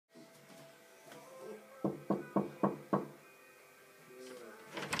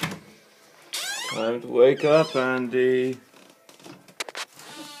Time to wake up, Andy.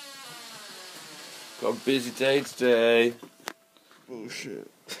 Got a busy day today.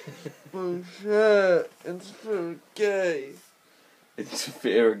 Bullshit. Bullshit. Intofear gay.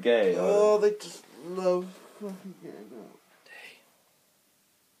 Intofear gay. Oh, they just love fucking getting up.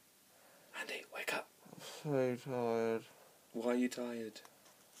 Andy, wake up. I'm so tired. Why are you tired?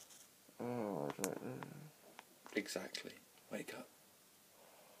 Oh, I don't know. Exactly. Wake up.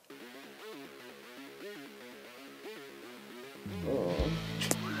 Oh.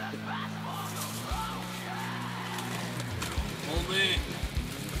 Hold me.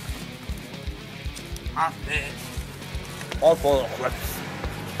 Andy.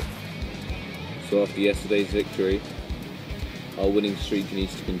 So after yesterday's victory, our winning streak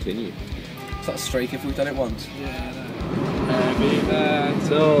needs to continue. Is that a streak if we've done it once? Yeah, no. Heavy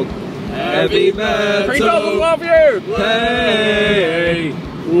metal. Heavy metal. 3,000 love you! Hey,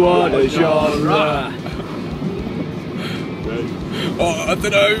 what a genre! Oh, I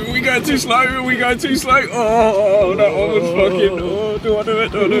don't know, are we going too slow? Are we going too slow? Oh, that one was fucking... Oh, do I do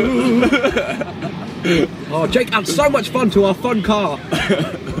it? Do I do it? Oh, Jake adds so much fun to our fun car.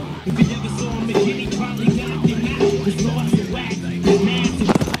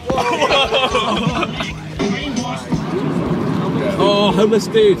 Oh, homeless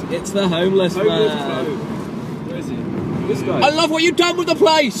dude. It's the homeless man. Where is he? This guy. I love what you've done with the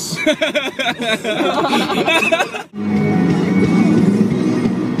place!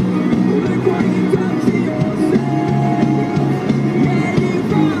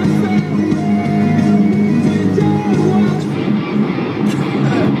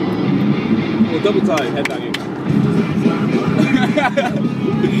 Double time, headbanging.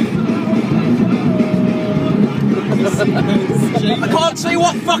 I can't see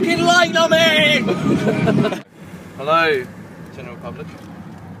what fucking lane I'm in! Hello, general public.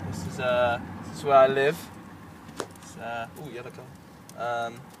 This is where I live. It's, oh, yellow car.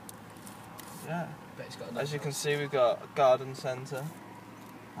 Yeah. As you can see, we've got a garden centre.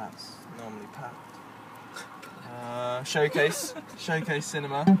 That's normally packed. Showcase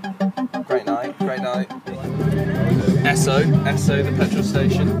cinema. Great night, great night. Esso, the petrol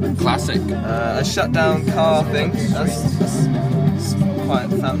station. Classic. A shut down car thing. That's quite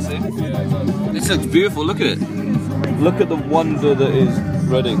fancy. This looks beautiful, look at it. Look at the wonder that is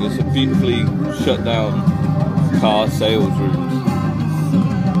Reading. It's a beautifully shut down car sales rooms.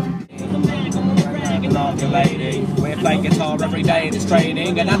 Lady. We're playing guitar every day in his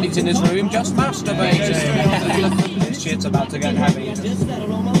training, and Andy's in his room just masturbating. This shit's about to get heavy.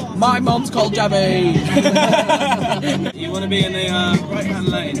 My mom's called Jabby. You want to be in the right hand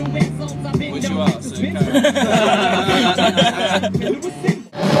lane, which you are, so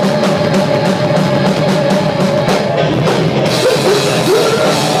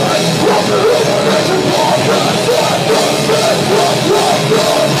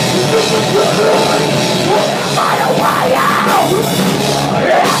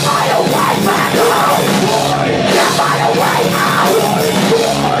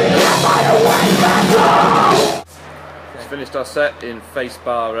Finished our set in Face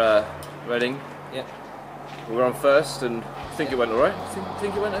Bar Reading. Yep. We were on first and I think it went alright.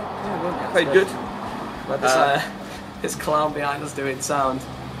 Think it went okay? Yeah, it went. Played good. But this clown behind us doing sound.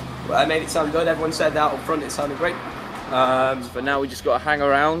 Well, I made it sound good. Everyone said that up front it sounded great. But now we just got to hang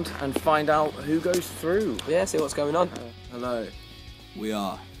around and find out who goes through. Yeah, see what's going on. Hello, We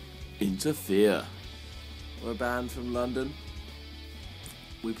are Intofear. we're a band from London.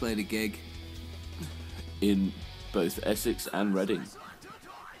 We played a gig. In both Essex and Reading.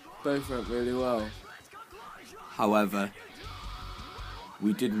 Both went really well. However,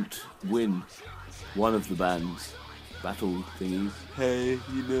 We didn't win one of the band's battle thingies. Hey,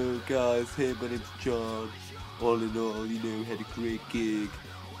 you know, guys, hey, my name's John. All in all, you know, had a great gig.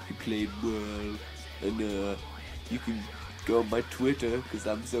 We played well. And, you can go on my Twitter, because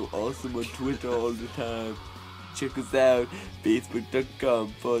I'm so awesome on Twitter all the time. Check us out,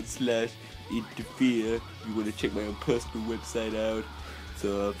 facebook.com/Intofear. You want to check my own personal website out.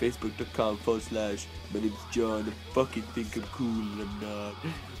 So, facebook.com/my name's John. I fucking think I'm cool and I'm not.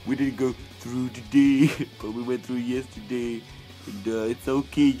 We didn't go through today, but we went through yesterday. And it's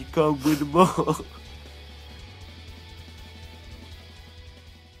okay, you can't win them all.